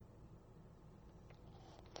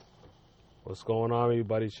What's going on,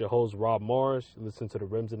 everybody? It's your host, Rob Morris. You listen to the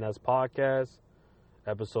Rims&Nets podcast,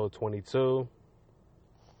 episode 22.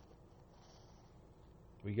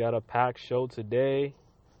 We got a packed show today.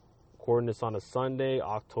 Recording this on a Sunday,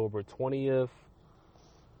 October 20th.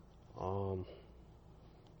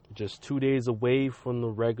 Just 2 days away from the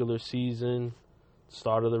regular season,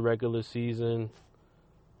 start of the regular season.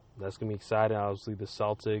 That's going to be exciting. Obviously, the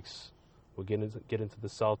Celtics. We'll get into the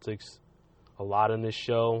Celtics a lot in this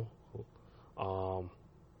show.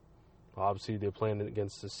 Obviously, they're playing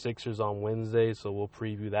against the Sixers on Wednesday, so we'll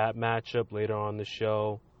preview that matchup later on the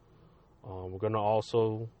show. We're going to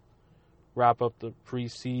also wrap up the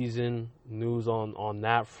preseason news on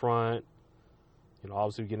that front.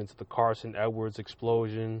 Obviously, we get into the Carson Edwards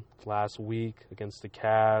explosion last week against the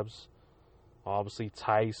Cavs. Obviously,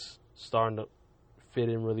 Theis starting to fit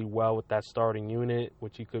in really well with that starting unit,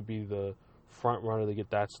 which he could be the front runner to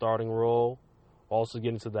get that starting role. Also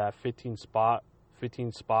get into that 15 spot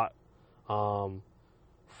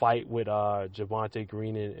fight with Javonte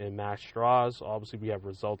Green and Max Strauss. Obviously, we have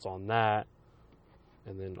results on that.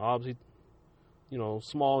 And then, obviously,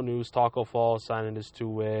 small news, Taco Fall signing his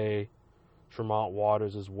two-way, Tremont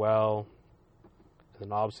Waters as well. And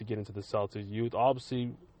then, obviously, get into the Celtics youth.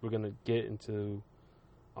 Obviously, we're going to get into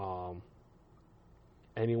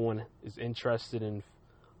anyone is interested in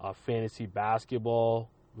fantasy basketball.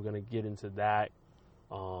 We're going to get into that.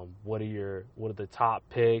 What are the top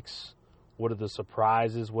picks? What are the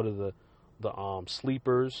surprises? What are the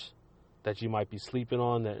sleepers that you might be sleeping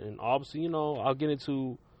on? And obviously, I'll get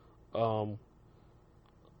into and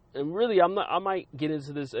really I might get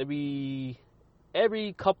into this every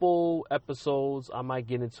couple episodes. I might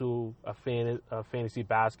get into a fantasy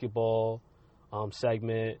basketball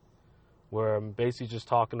segment where I'm basically just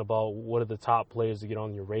talking about what are the top players to get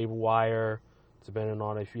on your waiver wire, depending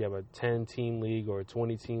on if you have a 10-team league or a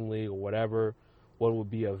 20-team league or whatever, what would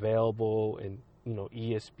be available in,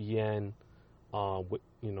 ESPN, with,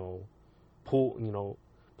 pool,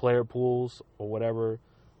 player pools or whatever.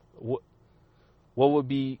 What would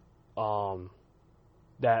be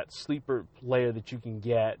that sleeper player that you can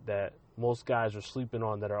get that most guys are sleeping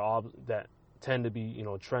on that tend to be,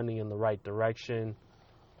 trending in the right direction.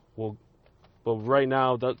 But right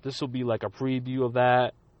now, this will be like a preview of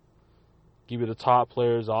that. Give you the top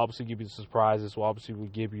players. I'll obviously give you the surprises. We'll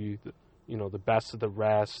give you the best of the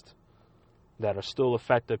rest that are still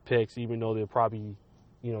effective picks, even though they're probably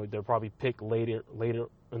picked later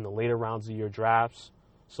in the later rounds of your drafts.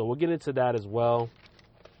 So we'll get into that as well.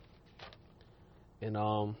 And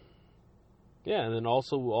and then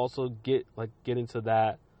we'll also get into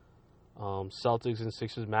that Celtics and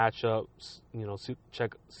Sixers matchups.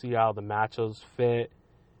 See how the matchups fit,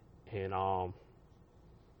 and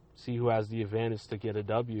see who has the advantage to get a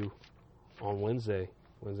W on Wednesday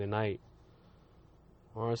night.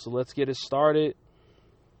 All right, so let's get it started.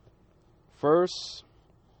 First,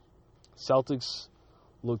 Celtics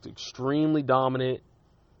looked extremely dominant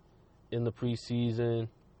in the preseason.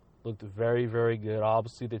 Looked very, very good.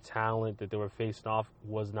 Obviously, the talent that they were facing off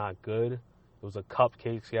was not good. It was a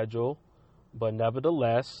cupcake schedule. But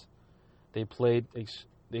nevertheless, they played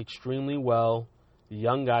extremely well. The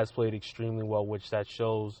young guys played extremely well, which that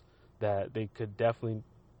shows that they could definitely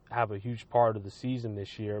have a huge part of the season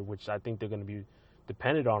this year, which I think they're going to be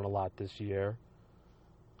dependent on a lot this year.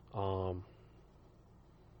 And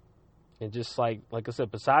just like I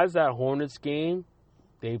said, besides that Hornets game,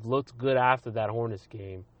 they've looked good after that Hornets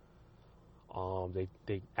game.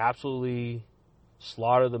 They absolutely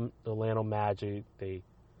slaughtered the Orlando Magic. They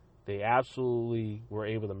absolutely were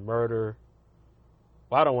able to murder.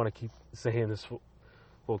 Well, I don't want to keep saying this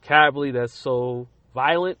vocabulary that's so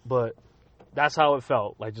violent, but that's how it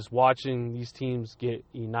felt. Like just watching these teams get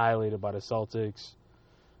annihilated by the Celtics.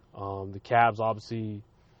 The Cavs obviously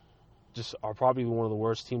just are probably one of the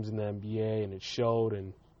worst teams in the NBA, and it showed.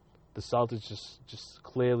 And the Celtics just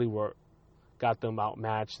clearly got them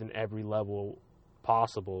outmatched in every level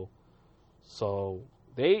possible. So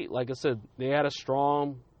they, like I said, they had a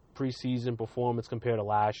strong preseason performance compared to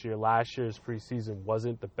last year. Last year's preseason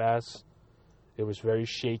wasn't the best. It was very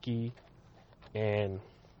shaky, and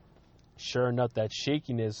sure enough, that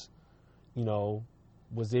shakiness,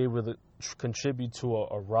 was able to contribute to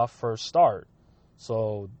a rough first start.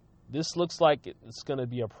 So this looks like it's going to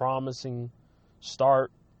be a promising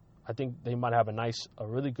start. I think they might have a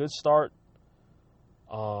really good start.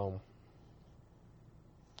 I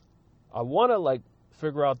want to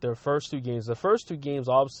figure out their first two games. The first two games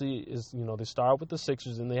obviously is, they start with the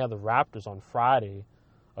Sixers and they have the Raptors on Friday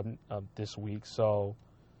of this week. So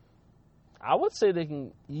I would say they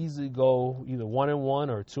can easily go either 1-1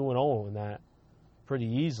 or 2-0 in that pretty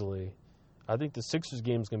easily. I think the Sixers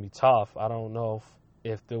game is going to be tough. I don't know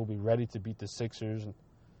if they'll be ready to beat the Sixers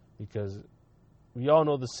because we all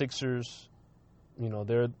know the Sixers,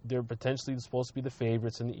 they're potentially supposed to be the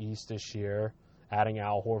favorites in the East this year, adding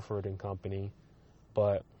Al Horford and company.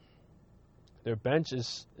 But their bench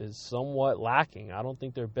is somewhat lacking. I don't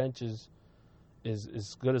think their bench is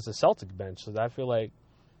as good as the Celtic bench. So I feel like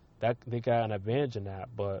that they got an advantage in that.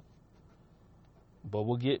 But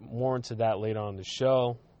we'll get more into that later on in the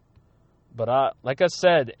show. But like I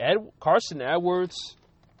said, Carson Edwards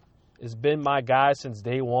has been my guy since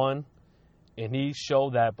day one, and he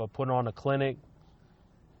showed that by putting on a clinic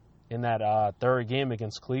in that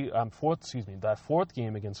fourth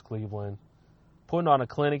game against Cleveland, putting on a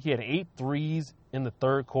clinic. He had 8 threes in the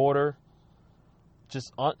third quarter.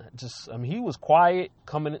 He was quiet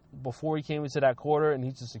coming before he came into that quarter, and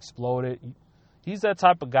he just exploded. He's that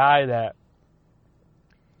type of guy that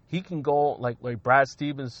he can go, like Brad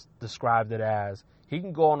Stevens described it as, he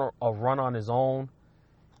can go on a run on his own.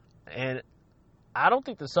 And I don't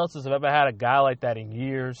think the Celtics have ever had a guy like that in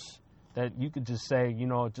years that you could just say,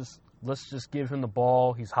 let's just give him the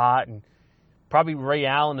ball. He's hot. And probably Ray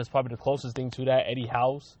Allen is probably the closest thing to that. Eddie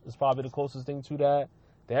House is probably the closest thing to that.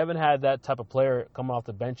 They haven't had that type of player coming off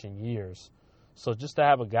the bench in years. So just to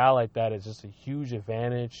have a guy like that is just a huge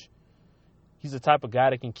advantage. He's the type of guy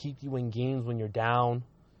that can keep you in games when you're down.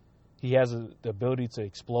 He has the ability to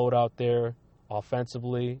explode out there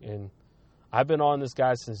offensively. And I've been on this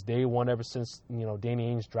guy since day one, ever since,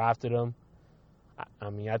 Danny Ainge drafted him.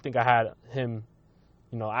 I think I had him,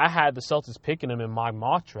 I had the Celtics picking him in my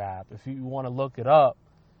mock draft. If you want to look it up,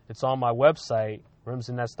 it's on my website,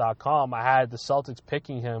 Rims&Nets.com. I had the Celtics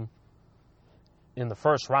picking him in the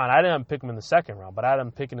first round. I didn't pick him in the second round, but I had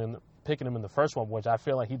him picking him in the first one, which I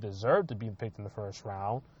feel like he deserved to be picked in the first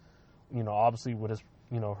round. Obviously with his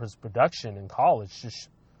production in college just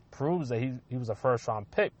proves that he was a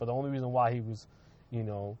first-round pick. But the only reason why he was,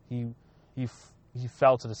 he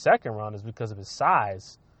fell to the second round is because of his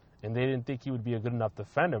size, and they didn't think he would be a good enough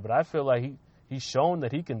defender. But I feel like he's shown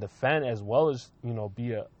that he can defend as well as,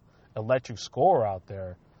 be a electric scorer out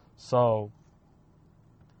there. So,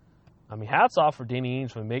 hats off for Danny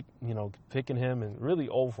Ainge for picking him, and really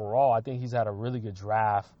overall, I think he's had a really good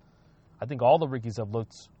draft. I think all the rookies have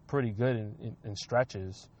looked pretty good in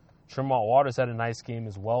stretches. Tremont Waters had a nice game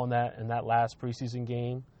as well in that last preseason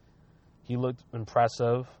game. He looked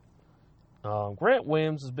impressive. Grant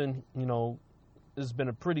Williams has been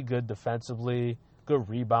a pretty good defensively, good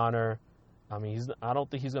rebounder. I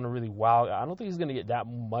don't think he's going to really wow. I don't think he's going to get that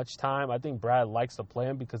much time. I think Brad likes to play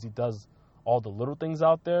him because he does all the little things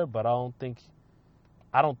out there, but I don't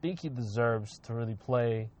think he deserves to really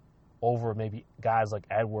play over maybe guys like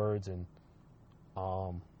Edwards and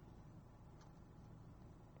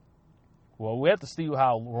well, we have to see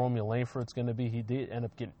how Romeo Langford's going to be. He did end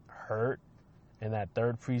up getting hurt in that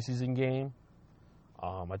third preseason game.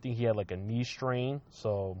 I think he had like a knee strain,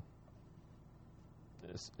 so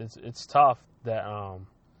it's tough. That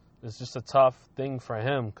it's just a tough thing for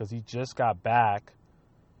him because he just got back.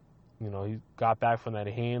 He got back from that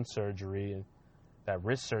hand surgery and that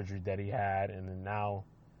wrist surgery that he had, and then now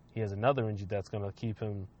he has another injury that's going to keep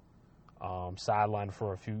him sidelined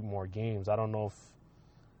for a few more games. I don't know if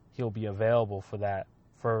he'll be available for that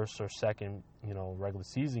first or second, regular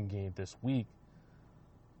season game this week.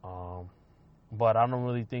 But I don't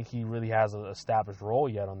really think he really has an established role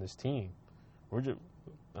yet on this team.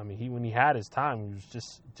 When he had his time, we was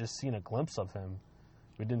just seeing a glimpse of him.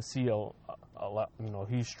 We didn't see a lot,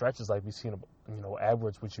 huge stretches like we've seen,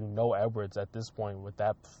 Edwards, which Edwards at this point with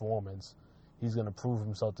that performance, he's going to prove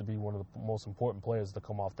himself to be one of the most important players to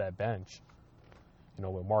come off that bench,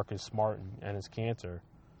 with Marcus Smart and his Cantor.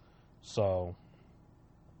 So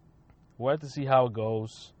we'll have to see how it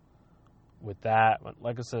goes with that.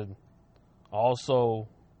 Like I said, also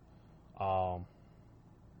got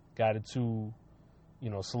into,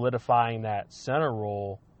 solidifying that center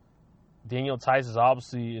role. Daniel Theis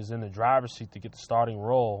is in the driver's seat to get the starting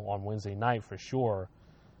role on Wednesday night for sure.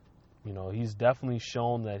 He's definitely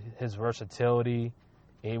shown that his versatility,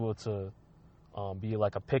 able to be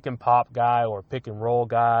like a pick and pop guy or a pick and roll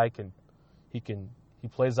guy. He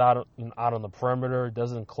plays out on the perimeter,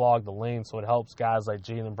 doesn't clog the lane, so it helps guys like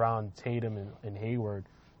Jaylen Brown, Tatum, and Hayward,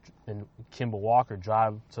 and Kemba Walker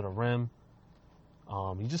drive to the rim.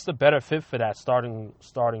 He's just a better fit for that starting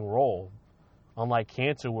role. Unlike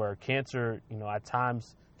Cantor, where Cantor, at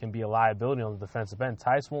times can be a liability on the defensive end.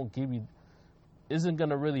 Theis isn't going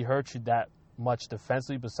to really hurt you that much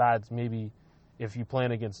defensively, besides maybe if you're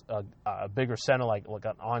playing against a bigger center like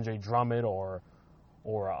an Andre Drummond or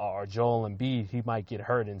or Joel Embiid, he might get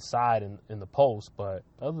hurt inside in the post. But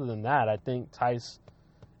other than that, I think Theis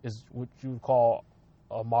is what you would call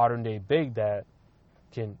a modern day big that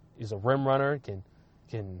is a rim runner,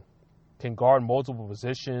 can guard multiple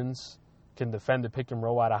positions, can defend the pick and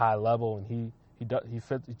roll at a high level, and he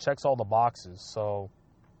checks all the boxes. So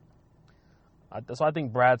I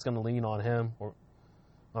think Brad's going to lean on him, or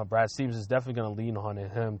Brad Stevens is definitely going to lean on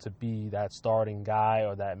him to be that starting guy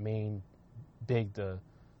or that main big to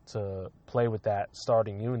play with that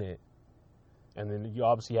starting unit. And then you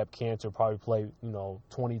obviously have Cantor probably play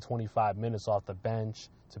 20, 25 minutes off the bench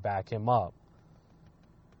to back him up.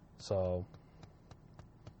 So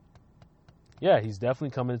yeah, he's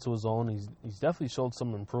definitely coming into his own. He's definitely showed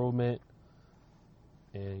some improvement.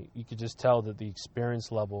 And you could just tell that the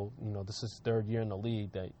experience level, this is his third year in the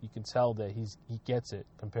league, that you can tell that he gets it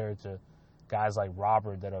compared to guys like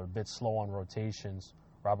Robert that are a bit slow on rotations.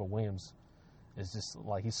 Robert Williams is just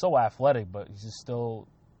like, he's so athletic, but he's just still,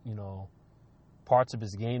 parts of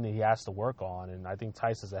his game that he has to work on. And I think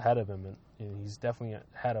Theis is ahead of him, and he's definitely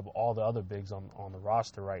ahead of all the other bigs on the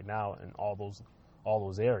roster right now in all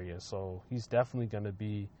those areas. So he's definitely going to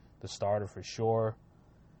be the starter for sure.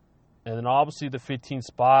 And then obviously the 15th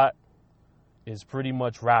spot is pretty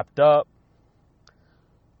much wrapped up.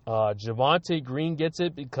 Javonte Green gets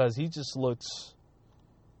it because he just looks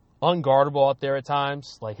unguardable out there at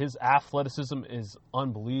times. Like, his athleticism is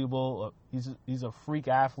unbelievable. He's a freak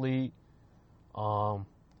athlete.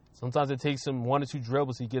 Sometimes it takes him 1 or 2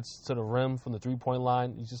 dribbles. He gets to the rim from the 3-point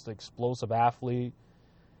line. He's just an explosive athlete.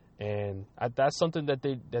 And that's something that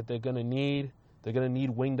they're going to need. They're going to need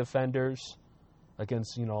wing defenders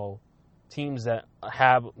against, teams that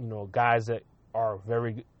have, guys that are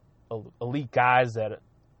very elite guys that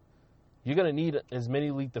you're going to need as many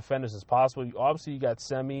elite defenders as possible. Obviously, you got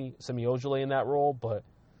Semi Ojeleye in that role, but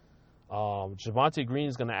Javonte Green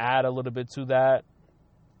is going to add a little bit to that.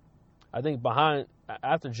 I think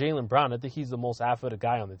after Jaylen Brown, I think he's the most athletic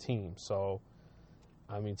guy on the team. So,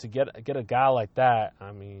 I mean, to get a guy like that,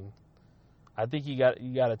 I mean, I think you got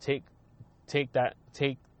to take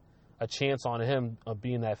a chance on him of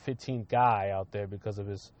being that 15th guy out there because of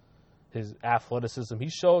his athleticism. He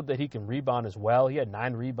showed that he can rebound as well. He had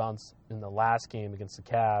 9 rebounds in the last game against the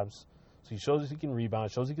Cavs. So he shows he can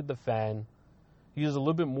rebound, shows he can defend. He is a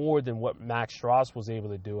little bit more than what Max Strus was able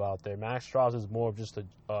to do out there. Max Strus is more of just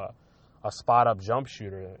a spot-up jump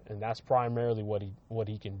shooter, and that's primarily what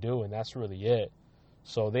he can do, and that's really it.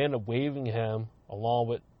 So they end up waiving him along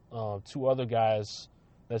with 2 other guys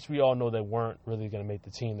that we all know that weren't really going to make the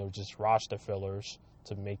team. They were just roster fillers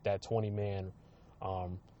to make that 20-man,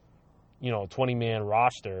 20-man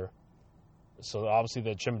roster. So obviously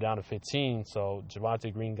they trimmed down to 15. So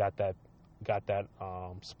Javonte Green got that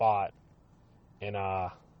spot. And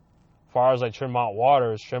as far as like Tremont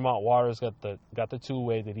Waters got the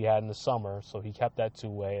 2-way that he had in the summer, so he kept that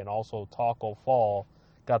 2-way, and also Taco Fall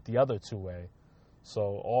got the other 2-way.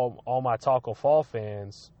 So all my Taco Fall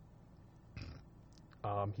fans.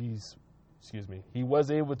 He was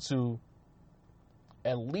able to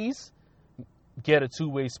at least get a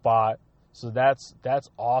 2-way spot. So that's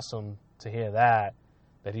awesome to hear that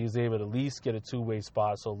he was able to at least get a 2-way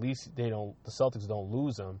spot. So at least the Celtics don't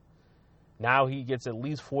lose him. Now he gets at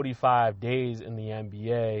least 45 days in the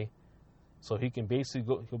NBA. So he'll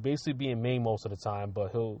basically be in Maine most of the time,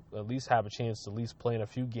 but he'll at least have a chance to at least play in a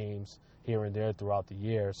few games here and there throughout the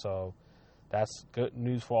year. So that's good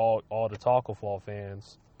news for all the Taco Fall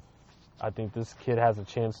fans. I think this kid has a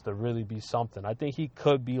chance to really be something. I think he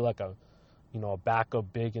could be like a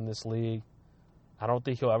backup big in this league. I don't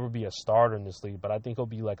think he'll ever be a starter in this league, but I think he'll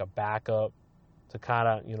be like a backup to kind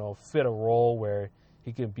of, fit a role where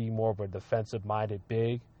he can be more of a defensive-minded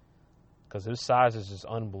big, because his size is just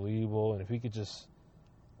unbelievable. And if he could just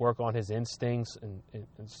work on his instincts and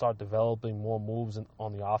start developing more moves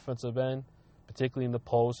on the offensive end, particularly in the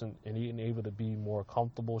post, and being able to be more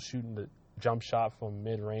comfortable shooting the jump shot from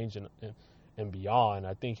mid-range and beyond,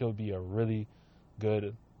 I think he'll be a really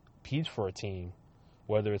good piece for a team,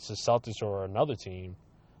 whether it's the Celtics or another team.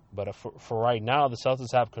 But for right now, the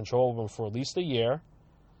Celtics have control of him for at least a year,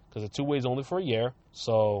 because the 2-way is only for a year.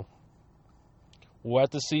 So we'll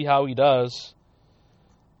have to see how he does.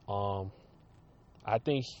 I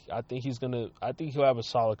think he'll have a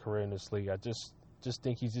solid career in this league. I just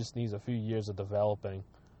think he just needs a few years of developing.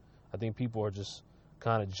 I think people are just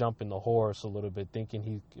kind of jumping the horse a little bit, thinking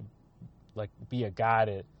he could be a guy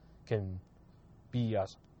that can be I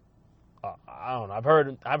don't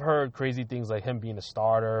know. I've heard crazy things like him being a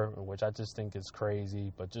starter, which I just think is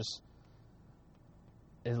crazy. But just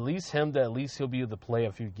at least he'll be able to play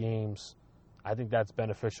a few games. I think that's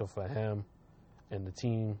beneficial for him. and the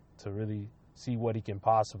team to really see what he can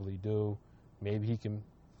possibly do. Maybe he can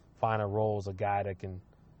find a role as a guy that can,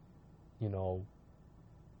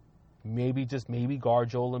 maybe guard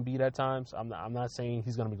Joel Embiid at times. I'm not saying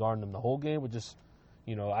he's going to be guarding him the whole game, but just,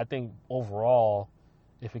 I think overall,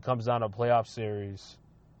 if it comes down to a playoff series,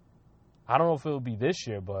 I don't know if it will be this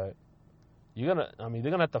year, but they're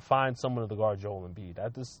gonna have to find someone to guard Joel Embiid. I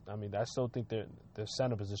still think their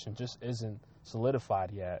center position just isn't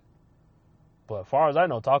solidified yet. But as far as I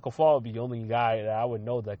know, Taco Fall would be the only guy that I would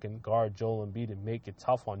know that can guard Joel Embiid and make it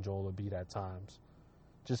tough on Joel Embiid at times,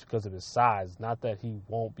 just because of his size. Not that he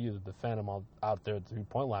won't be able to defend him out there at the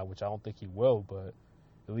 3-point line, which I don't think he will, but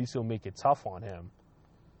at least he'll make it tough on him.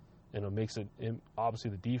 And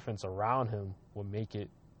obviously the defense around him will make it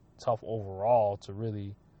tough overall to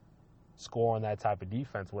really score on that type of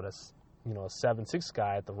defense with a 7'6"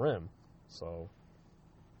 guy at the rim. So,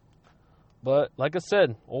 but like I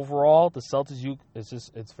said, overall the Celtics youth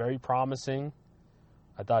it's very promising.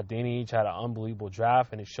 I thought Danny Ainge had an unbelievable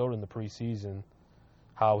draft, and it showed in the preseason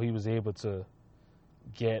how he was able to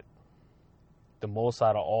get the most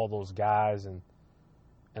out of all those guys, and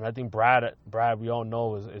I think Brad we all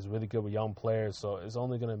know is really good with young players, so it's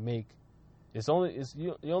only going to make you're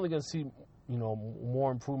only going to see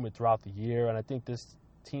more improvement throughout the year. And I think this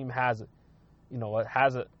team has a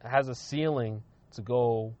ceiling to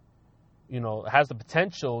go, has the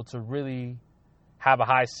potential to really have a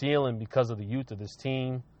high ceiling because of the youth of this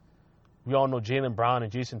team. We all know Jaylen Brown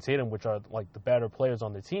and Jason Tatum, which are like the better players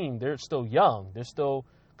on the team. They're still young. They're still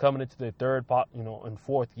coming into their third, and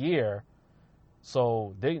fourth year.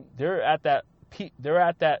 So they're at that peak. They're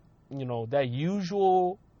at that that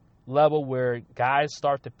usual level where guys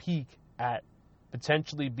start to peak at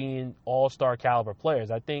potentially being all-star caliber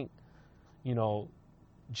players. I think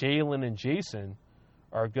Jaylen and Jason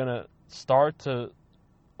are gonna start to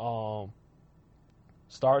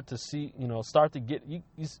see they're gonna start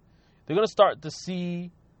to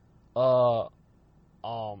see you're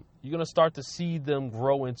gonna start to see them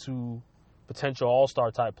grow into potential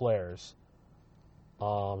all-star type players.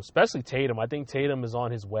 Especially Tatum. I think Tatum is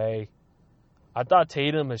on his way. I thought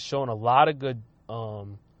Tatum has shown a lot of good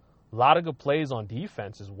plays on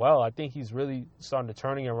defense as well. I think he's really starting to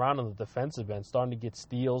turning around on the defensive end, starting to get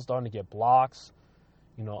steals, starting to get blocks,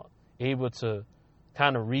 able to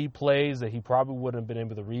kind of read plays that he probably wouldn't have been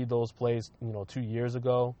able to read those plays, 2 years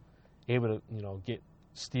ago. Able to, get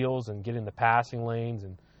steals and get in the passing lanes.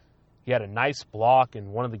 And he had a nice block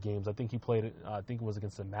in one of the games. I think he played it, I think it was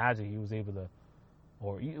against the Magic. He was able to,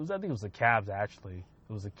 I think it was the Cavs actually.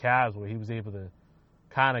 It was the Cavs where he was able to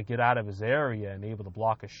kind of get out of his area and able to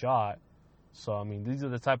block a shot. So, these are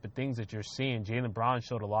the type of things that you're seeing. Jaylen Brown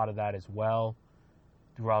showed a lot of that as well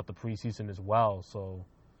throughout the preseason as well. So,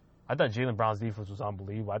 I thought Jaylen Brown's defense was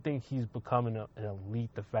unbelievable. I think he's becoming an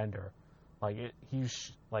elite defender.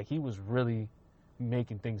 He was really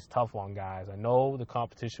making things tough on guys. I know the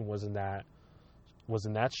competition wasn't that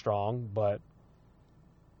strong, but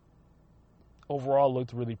overall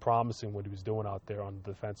looked really promising what he was doing out there on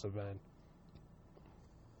the defensive end.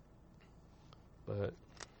 But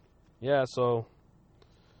yeah, so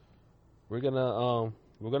we're gonna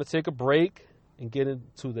take a break and get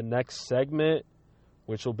into the next segment,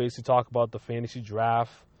 which will basically talk about the fantasy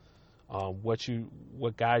draft,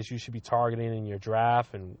 what guys you should be targeting in your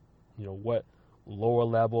draft, and what lower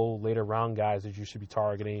level, later round guys that you should be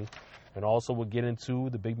targeting. And also we'll get into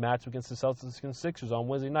the big match against the Celtics and Sixers on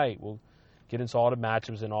Wednesday night. We'll get into all the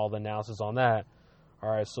matchups and all the analysis on that. All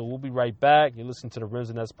right, so we'll be right back. You're listening to the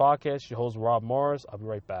Rims&Nets podcast. Your host, Rob Morris. I'll be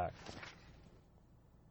right back.